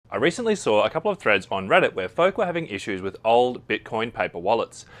I recently saw a couple of threads on Reddit where folk were having issues with old Bitcoin paper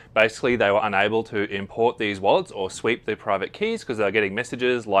wallets. Basically, they were unable to import these wallets or sweep the private keys because they were getting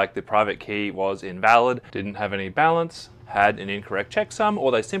messages like the private key was invalid, didn't have any balance, had an incorrect checksum, or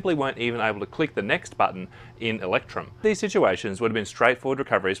they simply weren't even able to click the next button in Electrum. These situations would have been straightforward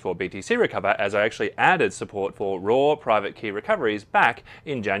recoveries for BTCRecover, as I actually added support for raw private key recoveries back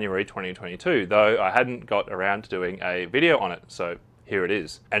in January 2022, though I hadn't got around to doing a video on it, so here it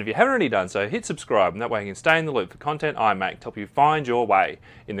is. And if you haven't already done so, hit subscribe, and that way you can stay in the loop for content I make to help you find your way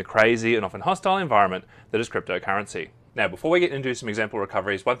in the crazy and often hostile environment that is cryptocurrency. Now, before we get into some example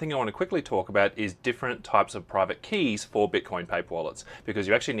recoveries, one thing I want to quickly talk about is different types of private keys for Bitcoin paper wallets, because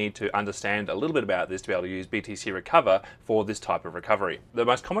you actually need to understand a little bit about this to be able to use BTCRecover for this type of recovery. The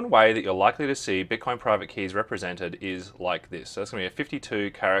most common way that you're likely to see Bitcoin private keys represented is like this. So it's going to be a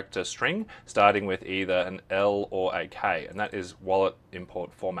 52 character string starting with either an L or a K, and that is wallet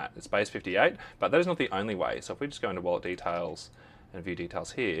import format. It's base 58, but that is not the only way. So if we just go into wallet details and view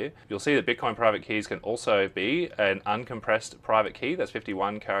details here, you'll see that Bitcoin private keys can also be an uncompressed private key. That's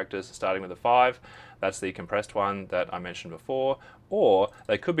 51 characters starting with a 5. That's the compressed one that I mentioned before. Or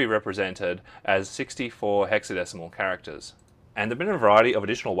they could be represented as 64 hexadecimal characters. And there have been a variety of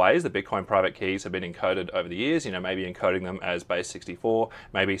additional ways that Bitcoin private keys have been encoded over the years, maybe encoding them as base 64,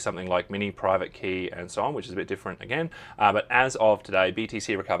 maybe something like mini private key and so on, which is a bit different again. But as of today,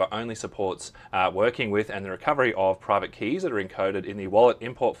 BTCRecover only supports working with and the recovery of private keys that are encoded in the wallet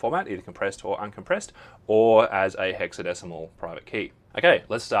import format, either compressed or uncompressed, or as a hexadecimal private key. Okay,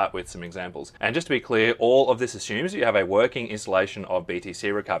 let's start with some examples. And just to be clear, all of this assumes you have a working installation of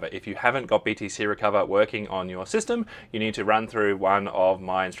BTCRecover. If you haven't got BTCRecover working on your system, you need to run through one of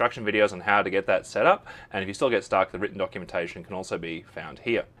my instruction videos on how to get that set up. And if you still get stuck, the written documentation can also be found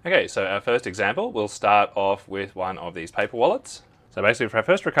here. Okay, so our first example, we'll start off with one of these paper wallets. So basically for our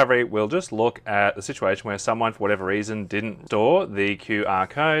first recovery, we'll just look at the situation where someone, for whatever reason, didn't store the QR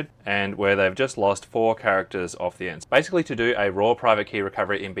code and where they've just lost 4 characters off the ends. Basically, to do a raw private key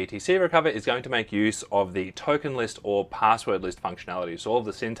recovery in BTCRecover is going to make use of the token list or password list functionality. So all of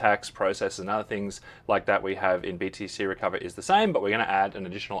the syntax, processes, and other things like that we have in BTCRecover is the same, but we're going to add an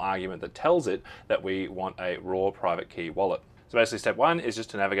additional argument that tells it that we want a raw private key wallet. So basically, step 1 is just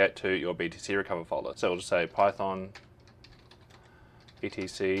to navigate to your BTCRecover folder. So we'll just say Python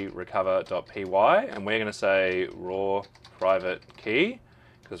btcrecover.py, and we're going to say raw private key,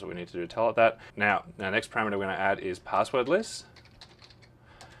 because what we need to do to tell it that. Now, our next parameter we're going to add is password list.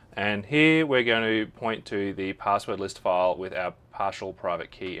 And here we're going to point to the password list file with our partial private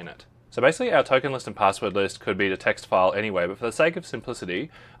key in it. So basically our token list and password list could be the text file anyway, but for the sake of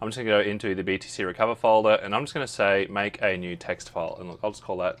simplicity, I'm just going to go into the BTCRecover folder, and I'm just going to say make a new text file. And look, I'll just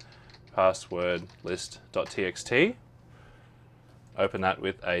call that password list.txt. Open that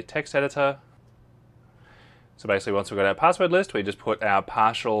with a text editor. So basically once we've got our password list, we just put our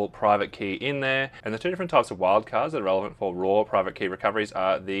partial private key in there. And the 2 different types of wildcards that are relevant for raw private key recoveries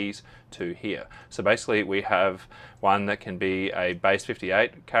are these 2 here. So basically we have one that can be a base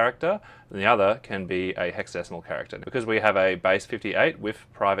 58 character, and the other can be a hexadecimal character. Because we have a base 58 with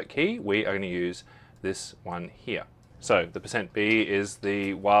private key, we are going to use this one here. So the %B is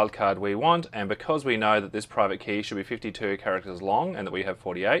the wildcard we want, and because we know that this private key should be 52 characters long and that we have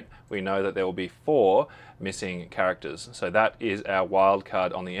 48, we know that there will be 4 missing characters. So that is our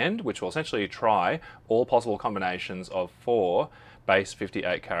wildcard on the end, which will essentially try all possible combinations of 4 base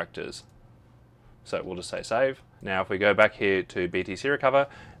 58 characters. So we'll just say save. Now if we go back here to BTCRecover,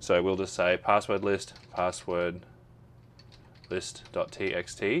 so we'll just say password list.txt.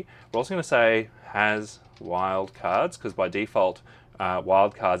 We're also going to say has wildcards, because by default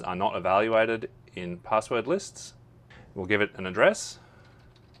wildcards are not evaluated in password lists. We'll give it an address,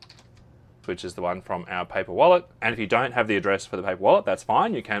 which is the one from our paper wallet. And if you don't have the address for the paper wallet, that's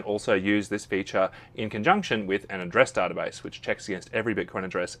fine. You can also use this feature in conjunction with an address database, which checks against every Bitcoin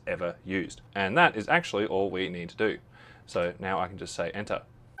address ever used. And that is actually all we need to do. So now I can just say enter.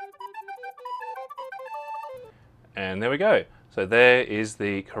 And there we go. So there is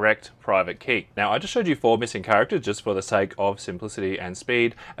the correct private key. Now I just showed you 4 missing characters just for the sake of simplicity and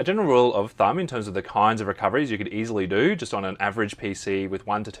speed. A general rule of thumb in terms of the kinds of recoveries you could easily do just on an average PC with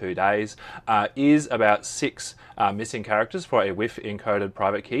 1 to 2 days is about 6 missing characters for a WIF encoded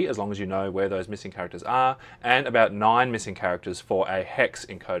private key, as long as you know where those missing characters are, and about 9 missing characters for a hex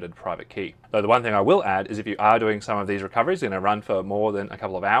encoded private key. Though the one thing I will add is if you are doing some of these recoveries, going to run for more than a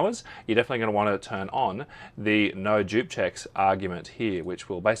couple of hours, you're definitely going to want to turn on the no dupe checks argument here, which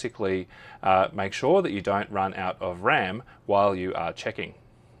will basically make sure that you don't run out of RAM while you are checking.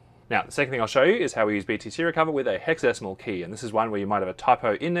 Now, the second thing I'll show you is how we use BTCRecover with a hexadecimal key. And this is one where you might have a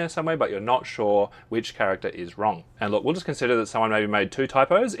typo in there somewhere, but you're not sure which character is wrong. And look, we'll just consider that someone maybe made 2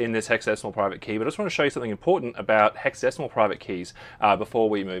 typos in this hexadecimal private key, but I just want to show you something important about hexadecimal private keys before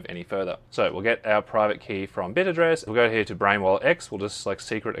we move any further. So we'll get our private key from Bitaddress. We'll go here to BrainWallet X. We'll just select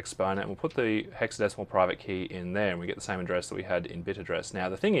secret exponent and we'll put the hexadecimal private key in there and we get the same address that we had in Bitaddress. Now,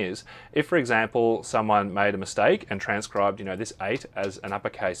 the thing is, if for example, someone made a mistake and transcribed, this 8 as an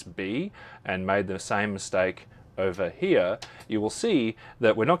uppercase B and made the same mistake over here, you will see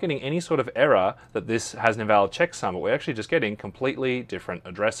that we're not getting any sort of error that this has an invalid checksum, but we're actually just getting completely different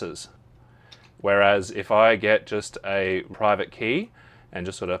addresses. Whereas if I get just a private key and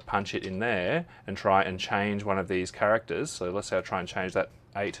just sort of punch it in there and try and change one of these characters, so let's say I try and change that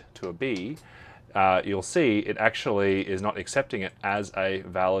 8 to a B, you'll see it actually is not accepting it as a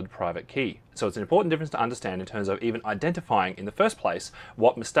valid private key. So it's an important difference to understand in terms of even identifying in the first place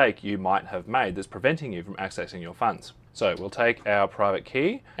what mistake you might have made that's preventing you from accessing your funds. So we'll take our private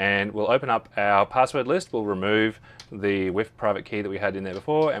key and we'll open up our password list. We'll remove the WIF private key that we had in there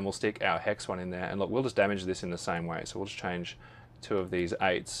before and we'll stick our hex one in there. And look, we'll just damage this in the same way. So we'll just change 2 of these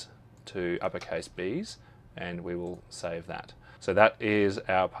 8s to uppercase Bs and we will save that. So that is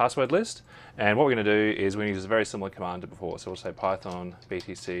our password list. And what we're going to do is we're going to use a very similar command to before. So we'll say python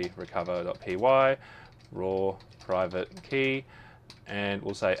btcrecover.py raw private key, and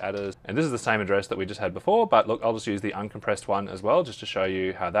we'll say adders. And this is the same address that we just had before, but look, I'll just use the uncompressed one as well, just to show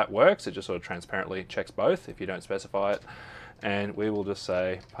you how that works. It just sort of transparently checks both if you don't specify it. And we will just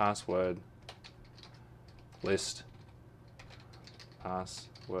say password list.txt.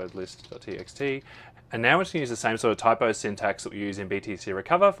 And now we're just going to use the same sort of typo syntax that we use in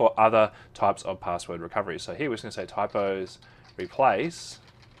BTCRecover for other types of password recovery. So here we're just going to say typos replace,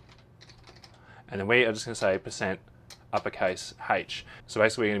 and then we are just going to say % uppercase H. So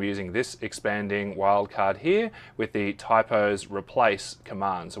basically we're going to be using this expanding wildcard here with the typos replace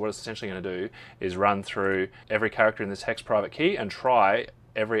command. So what it's essentially going to do is run through every character in this hex private key and try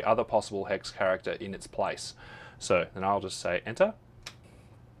every other possible hex character in its place. So then I'll just say enter.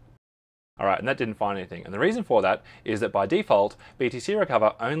 All right, and that didn't find anything. And the reason for that is that by default,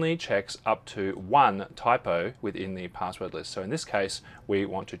 BTCRecover only checks up to 1 typo within the password list. So in this case, we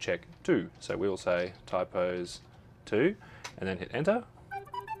want to check 2. So we will say typos 2 and then hit enter.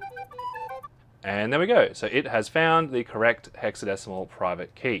 And there we go. So it has found the correct hexadecimal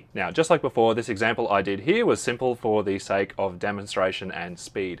private key. Now, just like before, this example I did here was simple for the sake of demonstration and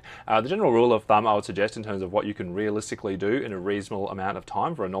speed. The general rule of thumb I would suggest in terms of what you can realistically do in a reasonable amount of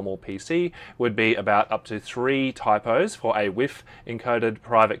time for a normal PC would be about up to 3 typos for a WIF encoded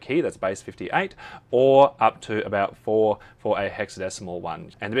private key, that's base 58, or up to about 4 for a hexadecimal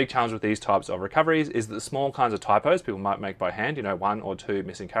one. And the big challenge with these types of recoveries is that the small kinds of typos people might make by hand, 1 or 2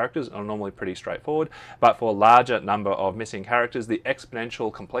 missing characters, are normally pretty straightforward. But for a larger number of missing characters, the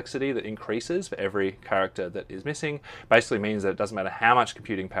exponential complexity that increases for every character that is missing basically means that it doesn't matter how much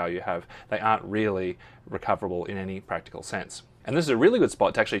computing power you have, they aren't really recoverable in any practical sense. And this is a really good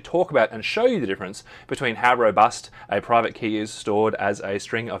spot to actually talk about and show you the difference between how robust a private key is stored as a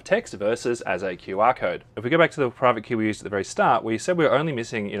string of text versus as a QR code. If we go back to the private key we used at the very start, we said we were only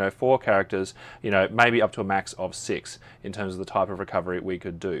missing 4 characters, maybe up to a max of 6 in terms of the type of recovery we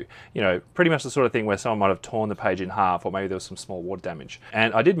could do. Pretty much the sort of thing where someone might have torn the page in half, or maybe there was some small water damage.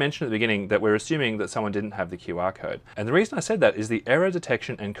 And I did mention at the beginning that we're assuming that someone didn't have the QR code. And the reason I said that is the error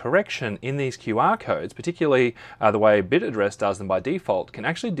detection and correction in these QR codes, particularly the way Bitaddress does them by default, can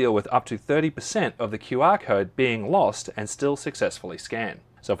actually deal with up to 30% of the QR code being lost and still successfully scan.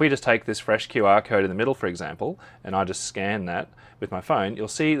 So if we just take this fresh QR code in the middle, for example, and I just scan that with my phone, you'll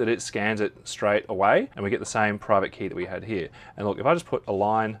see that it scans it straight away and we get the same private key that we had here. And look, if I just put a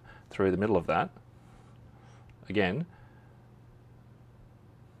line through the middle of that, again,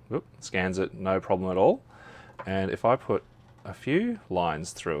 whoop, scans it no problem at all. And if I put a few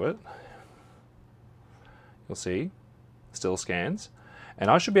lines through it, you'll see still scans, and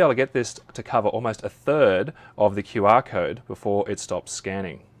I should be able to get this to cover almost 1/3 of the QR code before it stops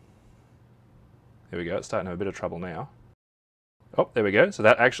scanning. There we go, it's starting to have a bit of trouble now. Oh, there we go. So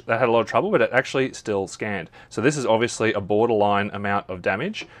that had a lot of trouble, but it actually still scanned. So this is obviously a borderline amount of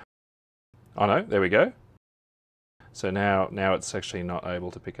damage. Oh no, there we go. So now it's actually not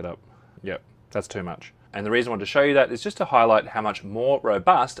able to pick it up. Yep, that's too much. And the reason I want to show you that is just to highlight how much more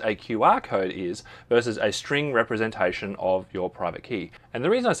robust a QR code is versus a string representation of your private key. And the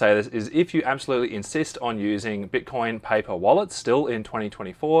reason I say this is if you absolutely insist on using Bitcoin paper wallets still in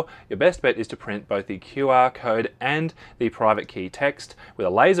 2024, your best bet is to print both the QR code and the private key text with a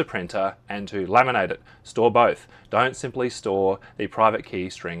laser printer and to laminate it. Store both. Don't simply store the private key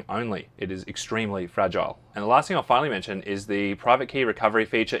string only. It is extremely fragile. And the last thing I'll finally mention is the private key recovery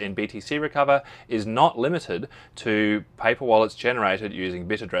feature in BTCRecover is not limited to paper wallets generated using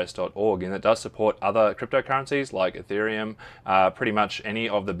Bitaddress.org, and it does support other cryptocurrencies like Ethereum. Pretty much any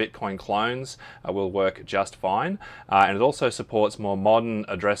of the Bitcoin clones will work just fine. And it also supports more modern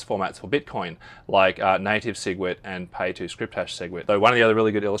address formats for Bitcoin like native SigWit and pay-to-script hash SigWit. So one of the other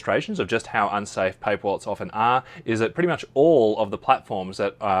really good illustrations of just how unsafe paper wallets often are is that pretty much all of the platforms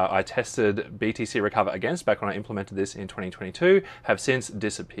that I tested BTCRecover against back when I implemented this in 2022 have since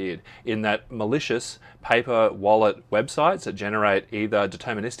disappeared, in that malicious paper wallet websites that generate either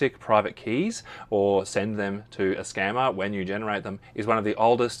deterministic private keys or send them to a scammer when you generate them is one of the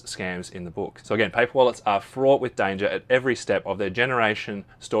oldest scams in the book. So again, paper wallets are fraught with danger at every step of their generation,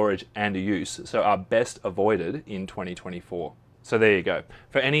 storage and use, so are best avoided in 2024. So there you go.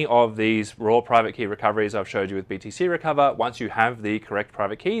 For any of these raw private key recoveries I've showed you with BTCRecover, once you have the correct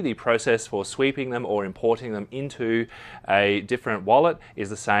private key, the process for sweeping them or importing them into a different wallet is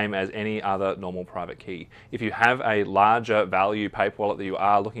the same as any other normal private key. If you have a larger value paper wallet that you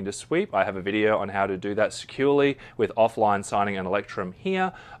are looking to sweep, I have a video on how to do that securely with offline signing and Electrum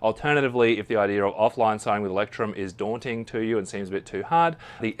here. Alternatively, if the idea of offline signing with Electrum is daunting to you and seems a bit too hard,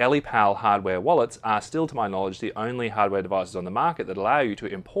 the EliPal hardware wallets are still, to my knowledge, the only hardware devices on the market that allow you to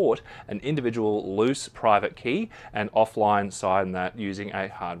import an individual loose private key and offline sign that using a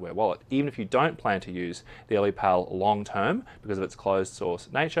hardware wallet. Even if you don't plan to use the EliPal long term because of its closed source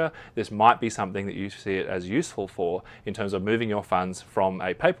nature, this might be something that you see it as useful for in terms of moving your funds from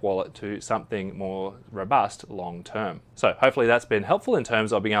a paper wallet to something more robust long term. So hopefully that's been helpful in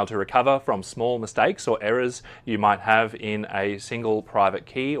terms of being able to recover from small mistakes or errors you might have in a single private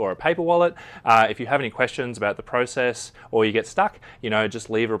key or a paper wallet. If you have any questions about the process or you get stuck,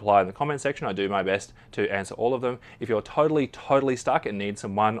 just leave a reply in the comment section. I do my best to answer all of them. If you're totally stuck and need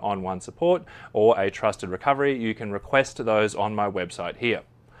some one-on-one support or a trusted recovery, you can request those on my website here.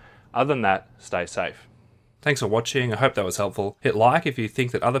 Other than that, stay safe. Thanks for watching. I hope that was helpful. Hit like if you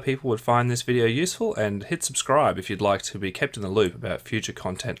think that other people would find this video useful, and hit subscribe if you'd like to be kept in the loop about future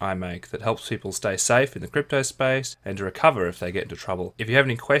content I make that helps people stay safe in the crypto space and to recover if they get into trouble. If you have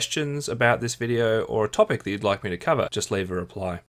any questions about this video or a topic that you'd like me to cover, just leave a reply.